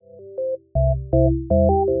Welcome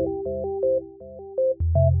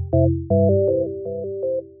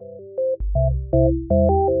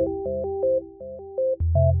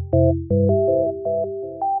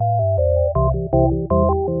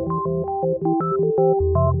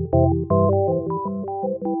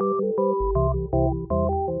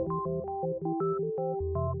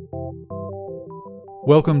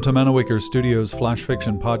to Manawaker Studios Flash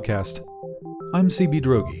Fiction Podcast. I'm CB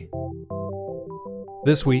Droege.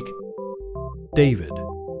 This week, David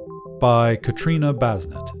by Katrina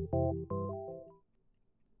Basnett.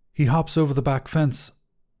 He hops over the back fence,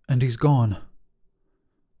 and he's gone.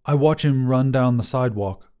 I watch him run down the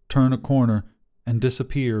sidewalk, turn a corner, and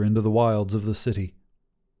disappear into the wilds of the city.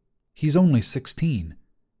 He's only 16.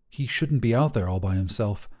 He shouldn't be out there all by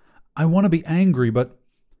himself. I want to be angry, but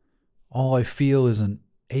all I feel is an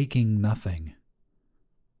aching nothing.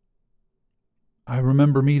 I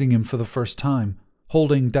remember meeting him for the first time,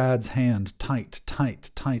 holding Dad's hand tight.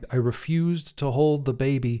 I refused to hold the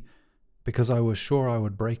baby because I was sure I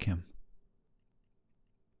would break him.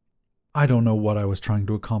 I don't know what I was trying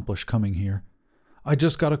to accomplish coming here. I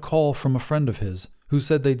just got a call from a friend of his who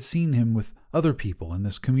said they'd seen him with other people in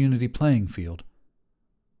this community playing field.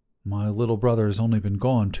 My little brother has only been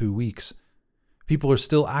gone 2 weeks. People are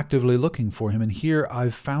still actively looking for him, and here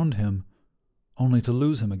I've found him, only to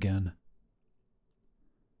lose him again.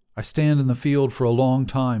 I stand in the field for a long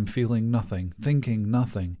time, feeling nothing, thinking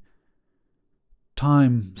nothing.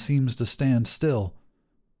 Time seems to stand still,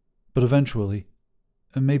 but eventually,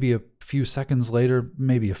 maybe a few seconds later,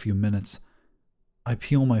 maybe a few minutes, I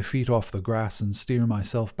peel my feet off the grass and steer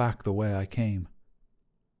myself back the way I came.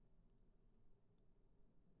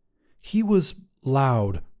 He was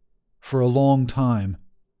loud for a long time.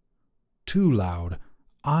 Too loud.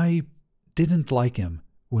 I didn't like him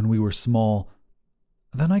when we were small.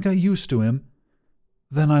 Then I got used to him.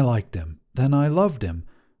 Then I liked him. Then I loved him.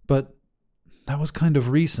 But that was kind of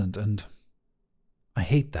recent, and I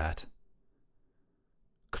hate that.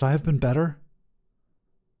 Could I have been better?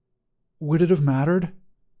 Would it have mattered?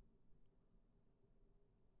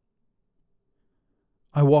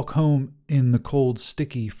 I walk home in the cold,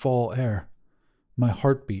 sticky fall air. My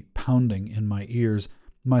heartbeat pounding in my ears,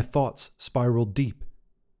 my thoughts spiral deep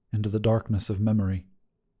into the darkness of memory.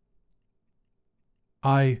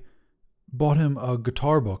 I bought him a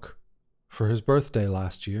guitar book for his birthday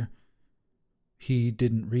last year. He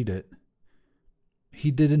didn't read it. He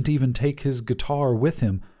didn't even take his guitar with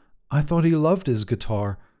him. I thought he loved his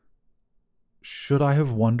guitar. Should I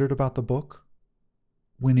have wondered about the book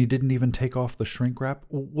when he didn't even take off the shrink wrap?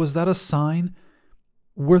 Was that a sign?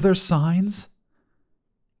 Were there signs?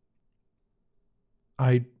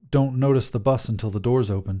 I don't notice the bus until the doors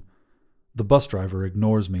open. The bus driver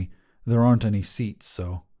ignores me. There aren't any seats,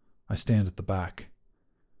 so I stand at the back.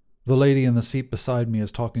 The lady in the seat beside me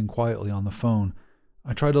is talking quietly on the phone.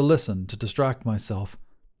 I try to listen to distract myself.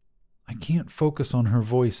 I can't focus on her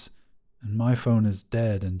voice, and my phone is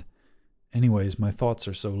dead, and anyways, my thoughts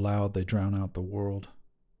are so loud they drown out the world.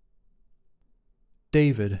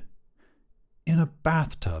 David, in a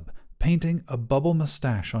bathtub, painting a bubble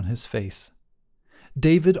mustache on his face.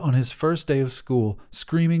 David on his first day of school,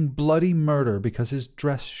 screaming bloody murder because his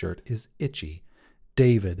dress shirt is itchy.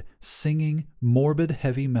 David singing morbid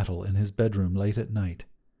heavy metal in his bedroom late at night.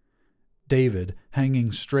 David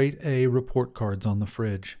hanging straight A report cards on the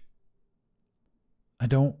fridge. I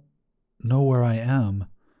don't know where I am.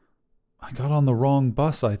 I got on the wrong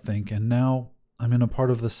bus, I think, and now I'm in a part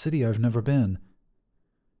of the city I've never been.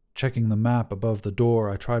 Checking the map above the door,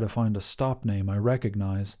 I try to find a stop name I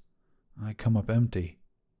recognize. I come up empty.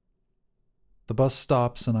 The bus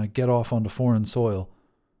stops and I get off onto foreign soil,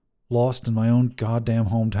 lost in my own goddamn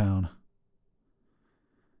hometown.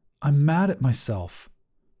 I'm mad at myself.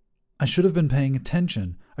 I should have been paying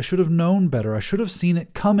attention. I should have known better. I should have seen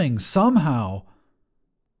it coming somehow.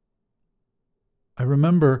 I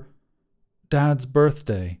remember Dad's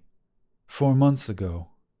birthday 4 months ago.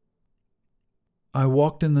 I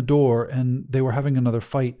walked in the door and they were having another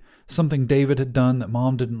fight, something David had done that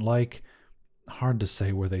Mom didn't like. Hard to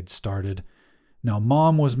say where they'd started. Now,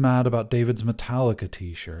 Mom was mad about David's Metallica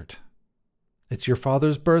t-shirt. "It's your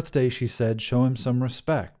father's birthday," she said. "Show him some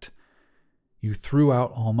respect. You threw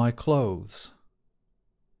out all my clothes."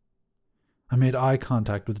 I made eye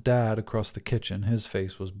contact with Dad across the kitchen. His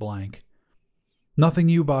face was blank. "Nothing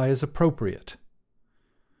you buy is appropriate."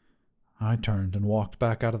 I turned and walked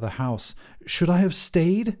back out of the house. Should I have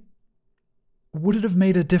stayed? Would it have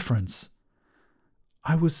made a difference?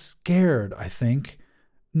 I was scared, I think.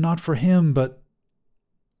 Not for him, but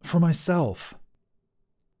for myself.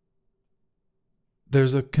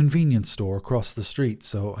 There's a convenience store across the street,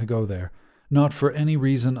 so I go there. not for any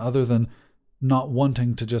reason other than not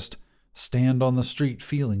wanting to just stand on the street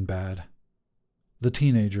feeling bad. The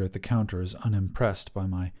teenager at the counter is unimpressed by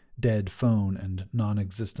my dead phone and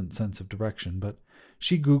non-existent sense of direction, but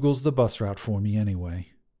she Googles the bus route for me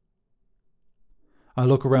anyway. I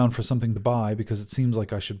look around for something to buy because it seems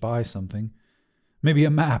like I should buy something. Maybe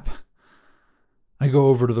a map. I go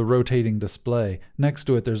over to the rotating display. Next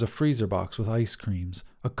to it there's a freezer box with ice creams,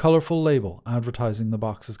 a colorful label advertising the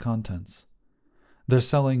box's contents. They're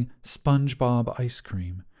selling SpongeBob ice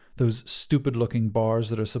cream, those stupid-looking bars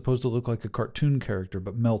that are supposed to look like a cartoon character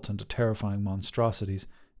but melt into terrifying monstrosities.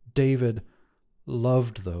 David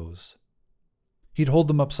loved those. He'd hold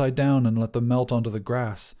them upside down and let them melt onto the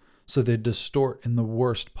grass so they'd distort in the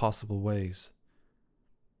worst possible ways.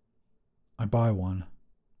 I buy one.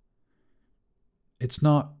 It's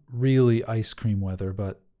not really ice cream weather,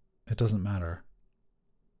 but it doesn't matter.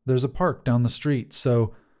 There's a park down the street,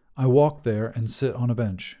 so I walk there and sit on a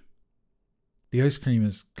bench. The ice cream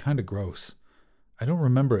is kind of gross. I don't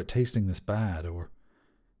remember it tasting this bad, or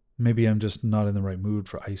maybe I'm just not in the right mood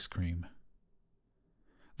for ice cream.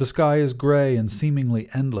 The sky is gray and seemingly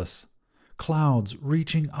endless. Clouds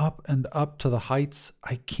reaching up and up to the heights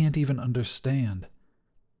I can't even understand.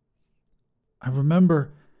 I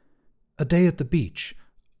remember a day at the beach,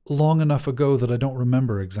 long enough ago that I don't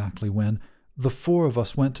remember exactly when. The four of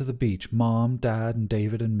us went to the beach, Mom, Dad, and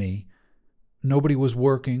David and me. Nobody was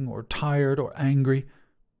working or tired or angry.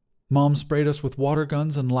 Mom sprayed us with water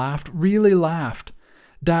guns and laughed, really laughed.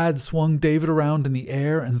 Dad swung David around in the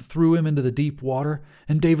air and threw him into the deep water,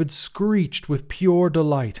 and David screeched with pure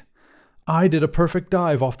delight. I did a perfect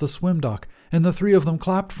dive off the swim dock, and the three of them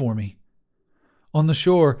clapped for me. On the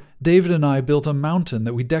shore, David and I built a mountain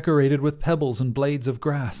that we decorated with pebbles and blades of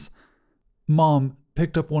grass. Mom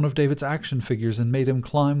picked up one of David's action figures and made him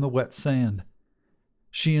climb the wet sand.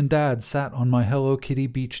 She and Dad sat on my Hello Kitty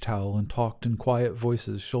beach towel and talked in quiet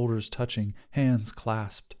voices, shoulders touching, hands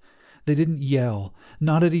clasped. They didn't yell,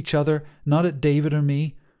 not at each other, not at David or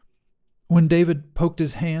me. When David poked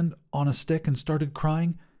his hand on a stick and started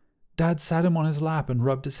crying, Dad sat him on his lap and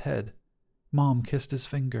rubbed his head. Mom kissed his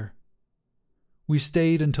finger. We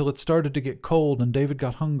stayed until it started to get cold and David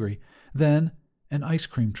got hungry. Then an ice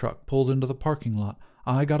cream truck pulled into the parking lot.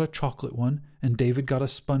 I got a chocolate one and David got a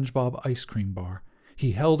SpongeBob ice cream bar.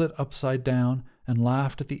 He held it upside down and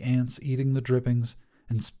laughed at the ants eating the drippings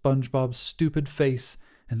and SpongeBob's stupid face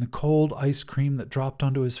and the cold ice cream that dropped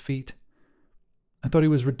onto his feet. I thought he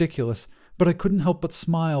was ridiculous, but I couldn't help but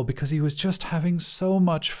smile because he was just having so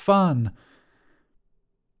much fun.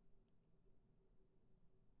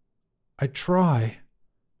 I try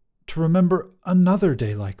to remember another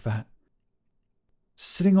day like that.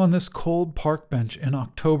 Sitting on this cold park bench in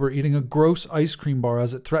October eating a gross ice cream bar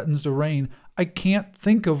as it threatens to rain, I can't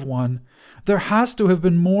think of one. There has to have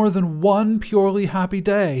been more than one purely happy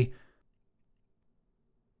day.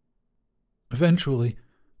 Eventually,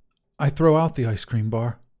 I throw out the ice cream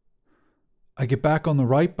bar. I get back on the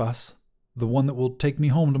right bus, the one that will take me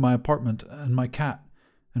home to my apartment and my cat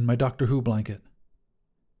and my Doctor Who blanket.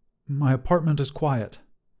 My apartment is quiet.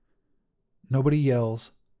 Nobody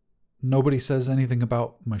yells. Nobody says anything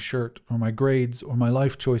about my shirt or my grades or my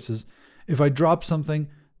life choices. If I drop something,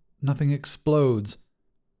 nothing explodes.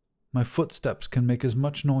 My footsteps can make as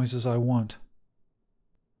much noise as I want.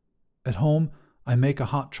 At home, I make a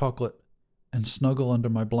hot chocolate and snuggle under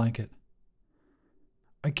my blanket.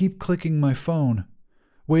 I keep clicking my phone,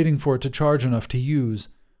 waiting for it to charge enough to use.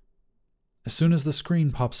 As soon as the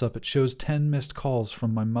screen pops up, it shows 10 missed calls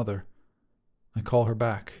from my mother. I call her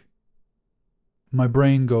back. My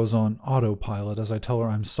brain goes on autopilot as I tell her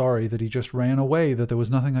I'm sorry that he just ran away, that there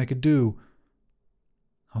was nothing I could do.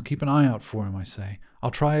 I'll keep an eye out for him, I say.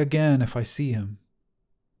 I'll try again if I see him.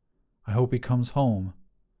 I hope he comes home.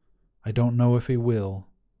 I don't know if he will.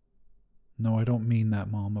 No, I don't mean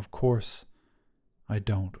that, Mom. Of course I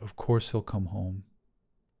don't. Of course he'll come home.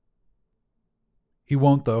 He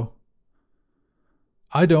won't, though.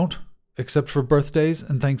 I don't, except for birthdays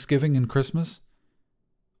and Thanksgiving and Christmas.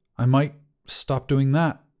 I might stop doing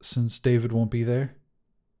that since David won't be there.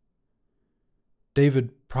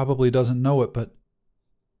 David probably doesn't know it, but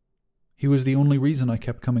he was the only reason I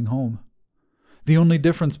kept coming home. The only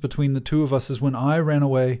difference between the two of us is when I ran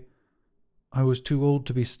away, I was too old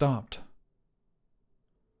to be stopped.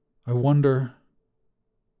 I wonder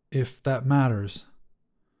if that matters.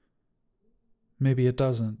 Maybe it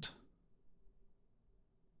doesn't.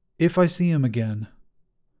 If I see him again,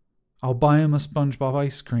 I'll buy him a SpongeBob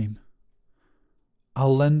ice cream.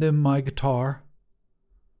 I'll lend him my guitar,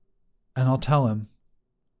 and I'll tell him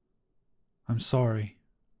I'm sorry.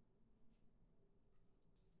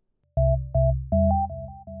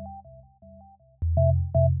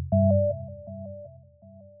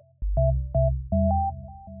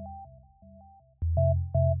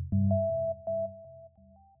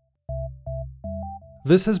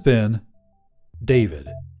 This has been David,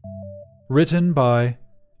 written by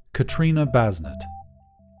Katrina Basnett.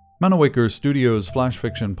 Manawaker Studios Flash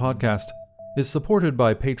Fiction Podcast is supported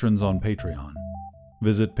by patrons on Patreon.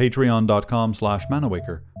 Visit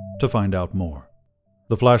patreon.com/Manawaker to find out more.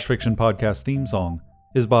 The Flash Fiction Podcast theme song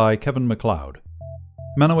is by Kevin MacLeod.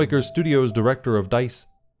 Manawaker Studios Director of DICE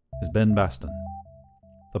is Ben Baston.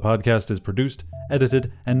 The podcast is produced,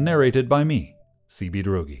 edited, and narrated by me, CB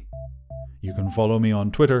Droege. You can follow me on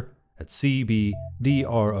Twitter at CBDROEGE.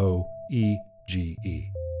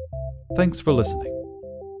 Thanks for listening.